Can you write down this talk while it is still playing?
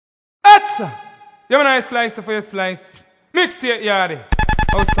What? You want a slice for your slice? MixtapeYARDY.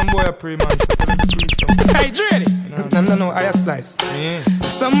 How some boy a pre man? Hey, DREDAY. No, I a slice. Yeah.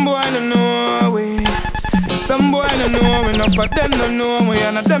 Some boy don't know we. Some boy don't know we. Enough of them don't know we.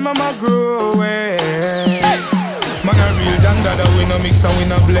 And of them I'ma grow away. Hey. Man a real dandada. We no mix and we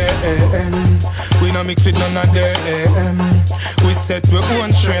no blend. We no mix with none of them. We set we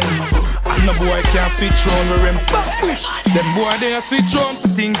own trend. And no boy can't switch round with them spot push. Them boy they a switch round for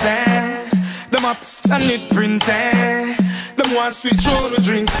things them ups and it print them want switch round with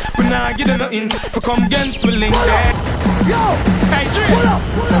drinks. We nah give them nothing for come against we link there. Yo! Hey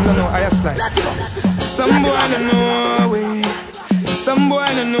DREDAY! No, I a slice. Some boy don't know we. Some boy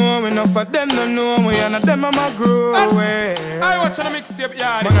don't know enough of them don't know we. And of them I'ma grow away. I watch on the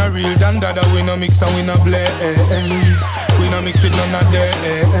MixtapeYARDY. Man a real dandada. We no mix and we no blend. We no mix with none of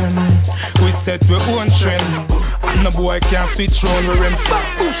them. We set we own trend. And no boy can't switch round with them spot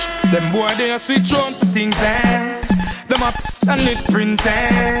push. Them boy they a switch round for things them ups and it print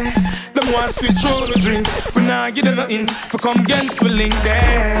them want switch round with drinks. We nah give them nothing for come against we link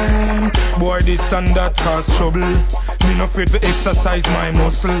them. Boy this and that cause trouble. Me no afraid to exercise my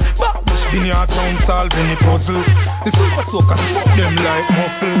muscle. But in your town solve any puzzle. The super soaker smoke them like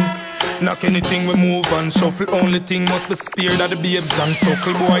muffle. Knock anything we move and shuffle. Only thing must be speared at the babes and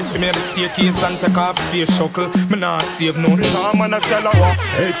suckle. Boys see me at the staircase and take off space shuckle. Me nah save no thing. Come on a stellawa,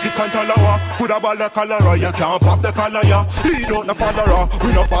 head sick and talawa. Could have ball the cholera, you can't pop the color ya. Lead out the follower,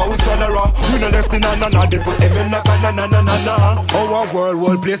 we no power swallower. We no left in na they put them in the na. Our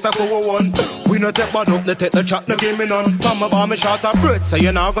world place a go one. We no take bad up, no take the chat, no give me none. From a bar me shot a bread, so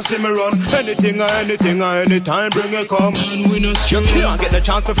you nah go see me run. Anything or anytime, bring it come. You can't get the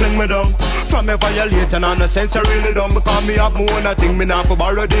chance to fling me down. From me violate and no sense I really dumb. Because me have more I think me now for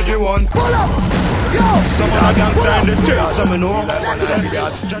borrow did you one. Pull up! Yo! Some of the gangsters in the streets, some know.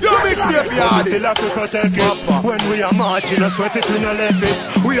 Yo, MixtapeYARDY! Still have to protect it. When we are marching, I sweat it, we no left it.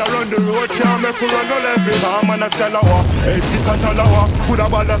 We are on the road, can't make we run no left it. Come on a stellawa, head sick and talawa. Could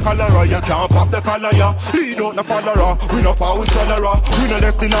have ball the cholera, you can't pop the color ya. Lead out the follower, we no power swallower. We no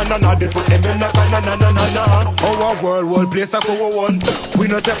left in na they put them in the na. Our world place a go one.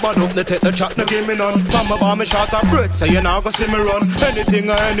 We no take bad up, no take the chat, no give me none. From a bar me shot a bread, so you now go see me run. Anything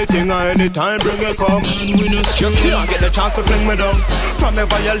or anytime, bring it come. You can't get the chance to fling me down. From me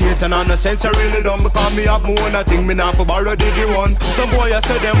violate and no sense I really dumb. Because me have more I think me now for borrow did you one. Some boy I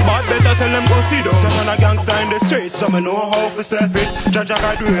say them bad, better tell them go see them. Some man a gangster in the streets, some me know how to step it. Judge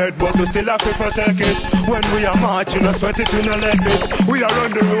I do head, but we still have to protect it. When we are marching, I sweat it, we no left it. We are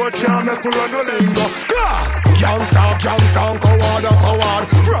on the road, can't make we run no lingo. Gangsta, coward.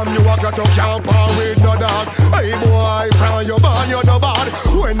 From you I got to camp on with no dog. Hey boy, from your band you're no bad.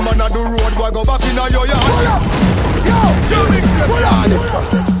 When man a do road, boy go back in your yard. Yo, MixtapeYARDY.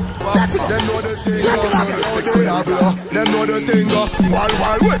 Them know the thing, It Deablo. Them know the thing,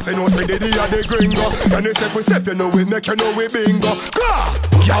 Wild West, you know say they are the gringo. And they say we step, you know we make, you know we bingo.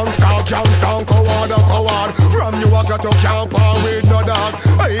 Gangsta, coward. From you I got to camp on with no dog.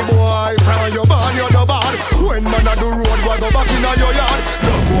 Hey boy, from your band you're no bad. When man a do road, boy go back in your yard.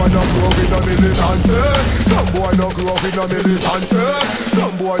 Some boy no grow up in no militancy. Some boy no grow up in no militancy.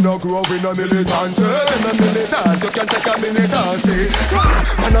 Some boy no grow up in no militancy. Them a militant, you can take a militancy.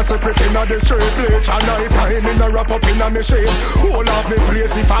 Man a separate in the street, bleach and night time in a wrap up in a machine. Hold up me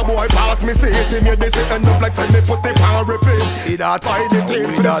place if a boy pass me see it. He made this end up like send me put it on repeat. See that why the thing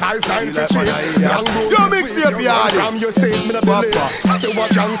for the size line to cheap. Yo MixtapeYARDY. From your seat me no believe. You a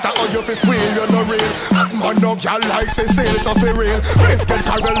gangster or you fi squeal, you no real. Man no gyal like say sales of a real. Please get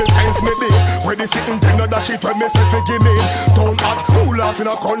Carol fence me big. Where the sitting thing no that shit when me say fi give me. Don't act cool off in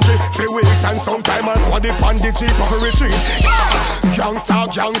a country for weeks and sometime I squad it on the cheap of a retreat. Gangsta,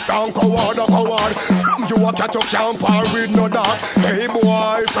 coward. From you a cat to camp or with no dog. Hey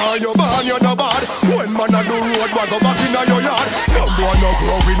boy, from your band you're no bad. When man a do road, boy go back in your yard. Some boy no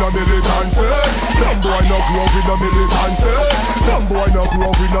grow up in no militancy. Some boy no grow up in no militancy. Some boy no grow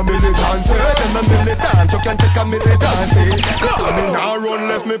up in no militancy. Them a militant, you can take a militancy. Call me now run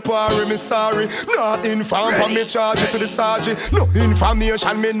left me parry, me sorry. Not inform for me charge it to the sergeant. No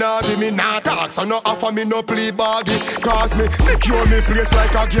information me not give me not talk. So no offer me no plea body. Cause me secure me place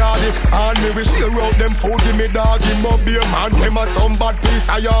like a gyal. And me we share out them food, give me dog. Him up be a man, them a some bad piece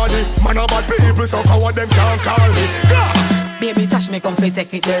of yardy. Man a bad people, so coward them can't call me. Baby Tash me come fi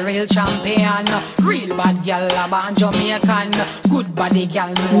take it the real champion. Real bad gyal a born Jamaican. Good body gyal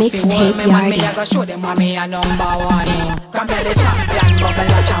know fi hold me man. Me a go show them why me a number one. Come here the champion, bubble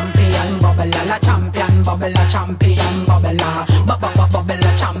a champion, bubble a champion, bubble a champion, bubble a bubble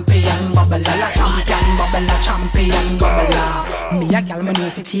a champion, bubble a champion, bubble a champion, bubble a. Me a gyal me know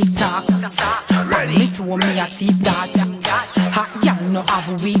fi tick tock. Me too me a tick that. Hot gyal no have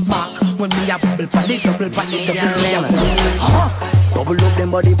a weak back. When me a bubble pan it, double pan it, double me a Bubble up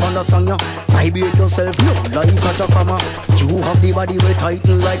them body pon the song ya. Vibrate yourself, no life a jacama. You have the body we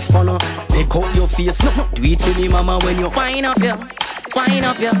tighten like spanner. Pick up your face, no do it for me mama when you wind up ya, wind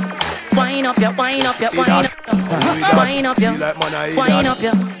up ya, wind up ya, wind up ya, wind up ya, wind up ya, wind up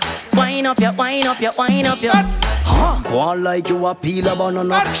ya, wind up ya, wind up ya, wind up ya. Go on like you a peel a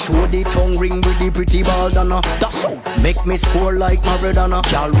banana. Show the tongue ring with the pretty bandana. That's how make me score like Maradona.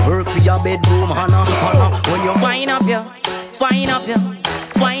 Y'all work for your bedroom, Hannah, Hannah. When you wind up ya, wind up ya,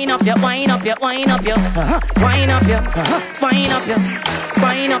 wind up ya, wind up ya, wind up ya, wind up ya, wind up ya,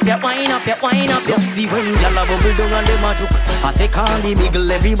 wind up ya, wind up ya, wind up ya. See when y'all a bubble down and them a juke, I take on the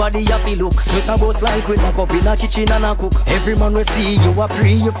miggle, everybody a fi look. Sweat a boss like we knock up in a kitchen and a cook. Every man we see you a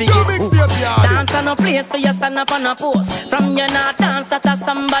pray, you fi get hooked. Dance on a place for you stand up on a post. From you not dance at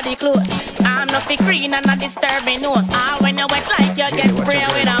somebody close. I'm not fi green and not disturbing nose. Ah, when you wet like you get sprayed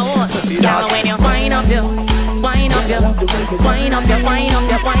with a hose. Yeah, when you wind up you, wind up you, wind up you, wind up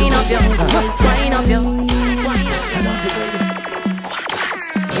you, wind up you, wind up you, wind up you.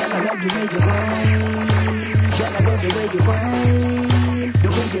 Girl, I love the way you whine. Girl, I love the way you whine. The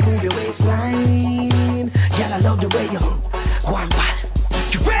way you move your waistline. Girl, I love the way you go on bad.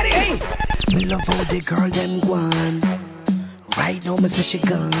 You ready? Hey. Me love how the girl them go on. Right now me say she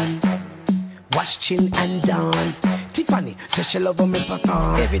gone. Wash chin and down. Tiffany says she love how me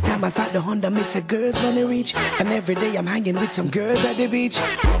perform. Every time I start the Honda, me say girls wanna reach. And every day I'm hanging with some girls at the beach.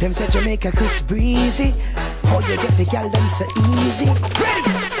 Them say Jamaica Chris Breezy. How you get the girl them so easy. Ready?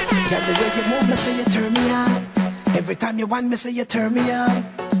 Girl, the way you move, me say you turn me on. Every time you want me say you turn me on.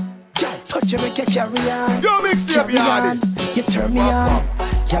 Girl, touch you make you carry on. Yo, MixtapeYARDY. You turn me on.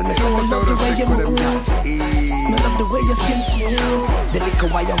 Girl, me say me love the way you move. Me love the way your skin smooth. The liquor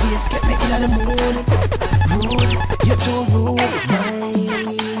while your waist get me in the mood. Rude, you're too rude.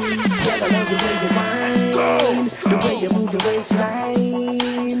 Mine. Girl, I love the way you whine. The way you move your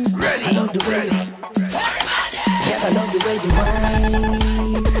waistline. I love the way you. Girl, I love the way you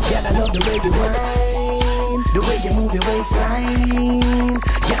whine. Girl, I love the way you whine. The way you move your waistline.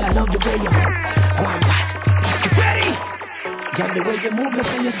 Girl, I love the way you go on back. You ready? Girl, the way you move, me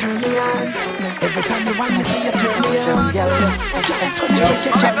say you turn me on. Every time you want me, say you turn me on. Girl, touch you, make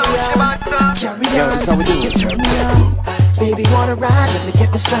you carry on. Carry on, that's how we do it. You turn me on. Baby, wanna ride? Let me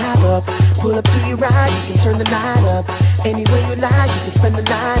get the strap up. Pull up to your ride, you can turn the night up. Any way you like, you can spend the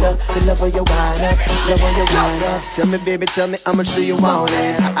night up. The love of your wine up, love of your wine up. Tell me, baby, tell me how much do you want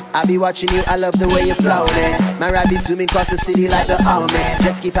it? I be watching you, I love the way you floating. My ride be swimming across the city like the omen.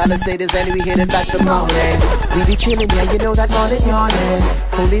 Jet ski Palisades and we hit it back to morning. We be chilling, yeah, you know that morning yawning.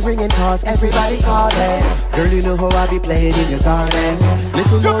 Fully ringing cars, everybody calling. Girl, you know how I be playing in your garden.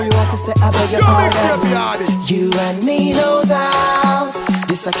 Little more you want to say, I beg your pardon. You and me, no doubt.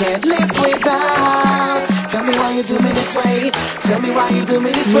 This I can't live without. Tell me why you do me this way. Tell me why you do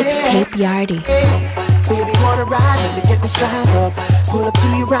me this way. MixtapeYARDY. Baby, wanna ride? Let me get the strap up. Pull up to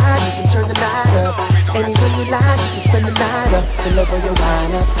your ride, you can turn the night up. Any way you like, you can spend the night up. The love of your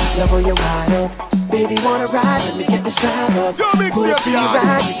wine up, love of your wine up. Baby, wanna ride? Let me get the strap up. Pull up to your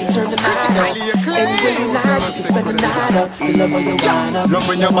ride, you can turn the night up. Any way you like, you can spend the night up. The love of your wine up. Love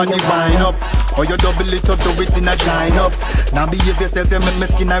when your body wind up. Or you double it up, do it in a shine up. Now behave yourself, you make my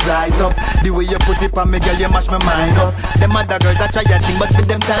skin a rise up. The way you put it on me, girl, you mash my mind up. Them other girls I try a thing, but with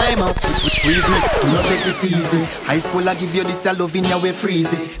them time up. Squeeze me, do not take it easy. High school I give you this, I love in your way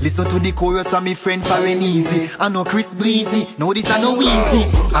freezy. Listen to the chorus from me friend Foreign Easy. I know Chris Breezy, no this I know easy.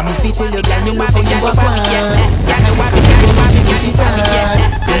 I'm in fit till you can you love how you are fun. You know what you put it on.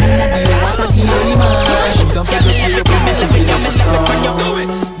 You know what I do only man. She don't feel the fear, but me love it.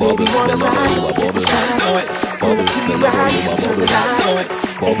 Baby, wanna ride? You get the strap up. Pull up to your ride, you can turn the night up.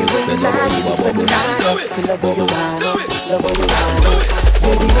 Any way you like, you can spend the night up. The love of your wine up, love of your wine up.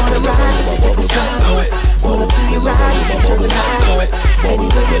 Baby, wanna ride? You get the strap up. Pull up to your ride, you can turn the night up. Any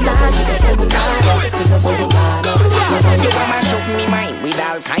way you like, you can spend the night up. The love of your wine up, love of your wine up. You mash up me mind with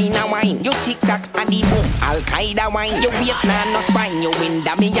all kind of wine. You tick-tock and the boom, all kind of wine. You waist nah no spine, you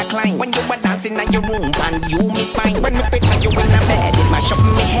window me a climb. When you were dancing in your room and you me spine. When me picture you in a bed, it mash up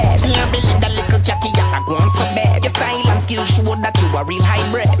me head. Can't believe that little catty I go on so bad. Your style and skill smile show that you a real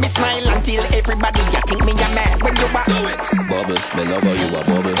hybrid. Me smile until everybody ya think me a mad. When you a do it, bubble, me love how you a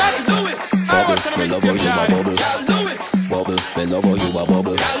bubble. Do it. Bubble, me love how you a bubble. Do it. Bubble, me love how you a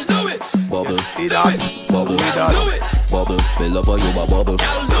bubble. Do it. Bubble, See that? bubble, Do it. bubble, me love how you a bubble.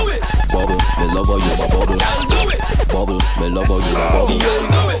 Do it. Bubble, me love how you a bubble. Do it. Bubble, me love how you a bubble.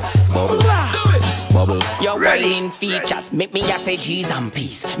 Do it. Bubble, Do it. bubble. your wedding features make me a say G's and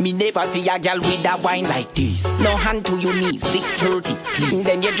peace. Me never see a girl with a wine like this. No hand to your knees, 6:30, please.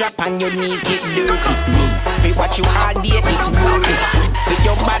 Then you drop on your knees, get dirty, knees. Feel what you all day, it's worthy. Feel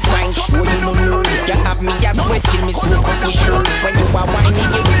your bad wine, show you no love. You have me a sweat till me smoke up me shirt. When you are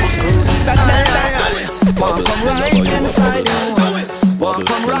whining, you will screw. So Want come right inside you. Want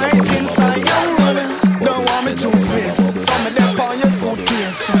come right inside you. Don't want me to face. Some of them on your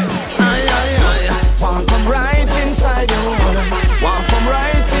suitcase. Want come right inside you. Want come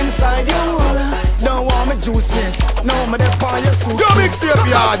right inside you. Don't want me juices. No, me them on your suitcase. Yo,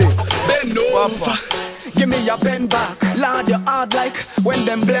 MixtapeYARDY. Bend over. Give me your bend back. Lord, you hard like when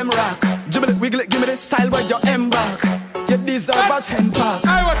them blame rock. Jibble it, wiggle it, give me the style where you embark. You deserve a 10 pack.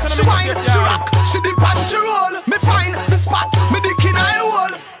 She whine, she rock, she dip and she roll. Me find the spot, me dick in a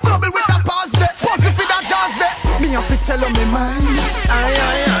hole. Bubble with that pause there, pause if it a jazz there. Me have to tell her me mind.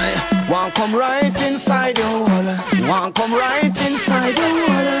 Aye. Want come right inside your hole. Want come right inside your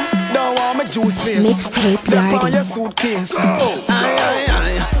hole. Don't want me juice face. MixtapeYARDY. Dip on your suitcase.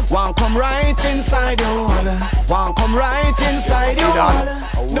 Aye. Want come right inside your hole. Want come right inside your hole.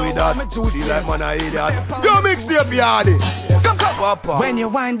 With that, feel like man I idiot. Yo, MixtapeYARDY. Come. When you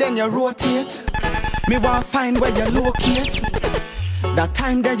wind then you rotate. Me want find where you locate. That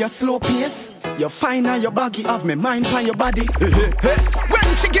time there you slow pace. You find out your baggy of me mind by your body.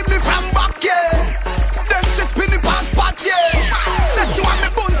 When she give me from back, yeah. Then she spin it past spot, yeah. Says she want me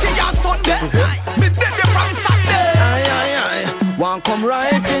bounty on Sunday. Me dead you from Saturday. Aye. Want come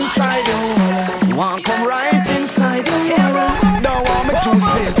right inside you. Want come right inside you. Don't want me juice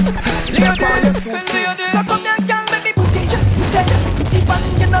face. Left on your suitcase. So come here, girl, make me put it on,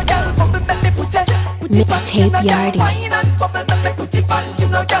 you know, girl, bubble, make me put it. MixtapeYARDY. Wine and bubble, make me put it on, you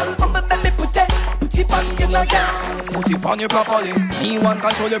know, girl, bubble, make me put it on, you know, girl. Put it on you properly. Me one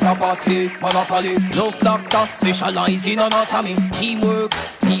control your property. Monopoly. Love doctor specialize in anatomy. Teamwork.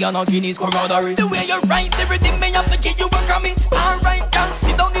 Me and a Guinness camaraderie. The way you write everything, me have to give you a Grammy. Alright, girl,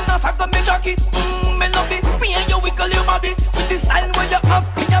 sit down in a sack of me jockey. Me love it. Me and you wiggle your body. With the style where you have,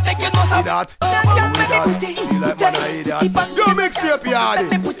 me a beg you no See that? Feel like man I idiot. Yo, MixtapeYARDY.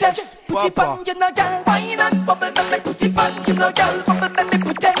 Put it on, you know, girl. Wine and bubble, make me put it on, you know, girl. Bubble, make me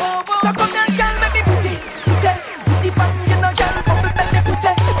put it. So come here, girl, make me put it on, you know, girl. Bubble, make me put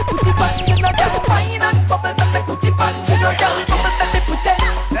it on, you know, girl. Wine and bubble, make me put it on, you know, girl. Bubble, make me put it.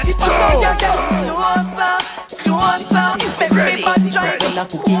 Let's go. Closer, baby, man, join me.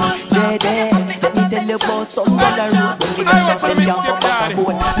 Let me tell you about some girl road. When we dash up, them can't come back and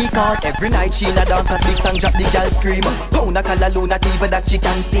vote. Because every night she na dance a six and drop the girl scream. Pound a Calado, not even that she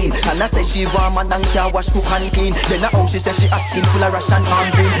can steam. And I say she warm and can't wash, cook and clean. Then I how she say she hot skin full of rash and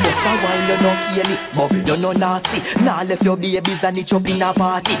green. But for a while you no careless, but you no nasty. Now left your babies and it up in a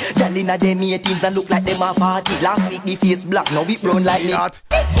party. Girl in a them 18s and look like them a 40. Last week the face black, now it brown like me.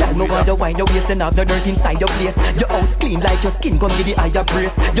 Girl no want you wine your waist and have no dirt inside your place. Your house clean like your skin, come give the higher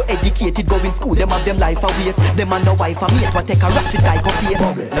brace. You educated, go in school, them have them life a waste. Them and no wife and mate, what take a rapid guy go face.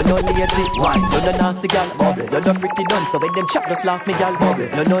 You no lazy, why? You no nasty gal, you no pretty done, so when them chat just laugh me gal.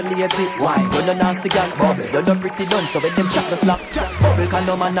 You no lazy, why? You no nasty gal, you no pretty done, so when them chat just laugh. Bubble can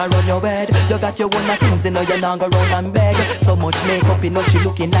no man a run your head. You got your own things, you know you not go round and beg. So much makeup, you know she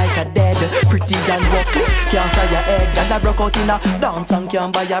looking like a dead. Pretty gal walkless, can't fry your egg. Gal a broke out in a dance and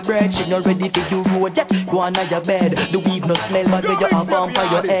can't buy your bread. She not ready for you road yet, go on your bed. The weave no smell, but when you have on for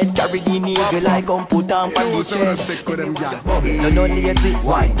your head. Carry the nigga like come put on for the shed. You no lazy,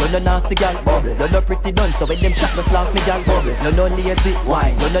 why? You no nasty gal, you no pretty done, so when them chat just laugh me gal. You no lazy,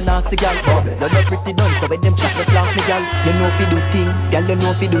 why? You no nasty gal, you no pretty done, so when them chat just laugh me gal. You know fi do things, gal, you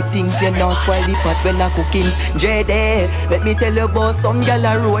know fi do things. You know spoil the pot when I cookings. DREDAY, let me tell you about some gal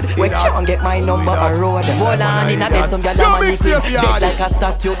a road. We can't get my number a road. Hold on in a bed, some gal a money dead like a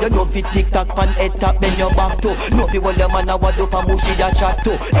statue. You know fi tick-tock pan head top, bend your back to. No fi hold your man a wad up and mushy da chat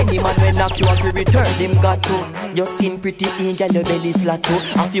to. Any man when knock you off, return him got to. Your skin pretty in, girl, your belly flat too.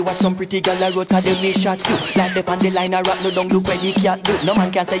 If you watch some pretty girl a road, cause they may shot you. Like them on the line a rock, no don't look where the cat do. No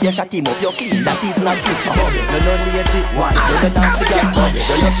man can say you shot him up, your clean, that is not this. You no lazy, why? You no nasty girl bubble.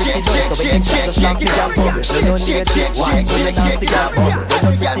 When you pretty done, so we can try to slam the girl bubble. You don't need to sit one, you the nasty girl bubble. When you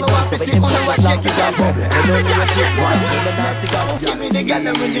pretty done, so we can try to slam the girl bubble. You don't need to sit one, you the nasty girl bubble. Give me the girl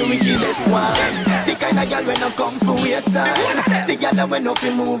with the wickedest one. The kind of girl when I come for waistline. The girl when I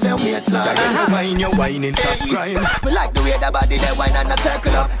feel move them waistline. Wine, you whining, stop crying. Me like the way the body they wine and a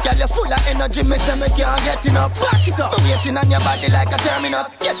circle up. Girl, you full of energy, me say me can't get enough. Back it up. Me waiting on your body like a terminus.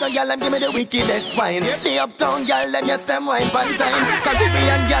 Get no girl and give me the wickedest wine. The uptown girl, them yes them wine pan time.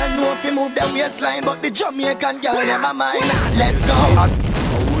 Caribbean girl know if you move them waistline, but the Jamaican girl in my mind. Let's go.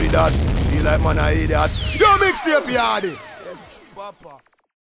 Who with that? Feel like man I idiot. Yo, Mixtape Yardy.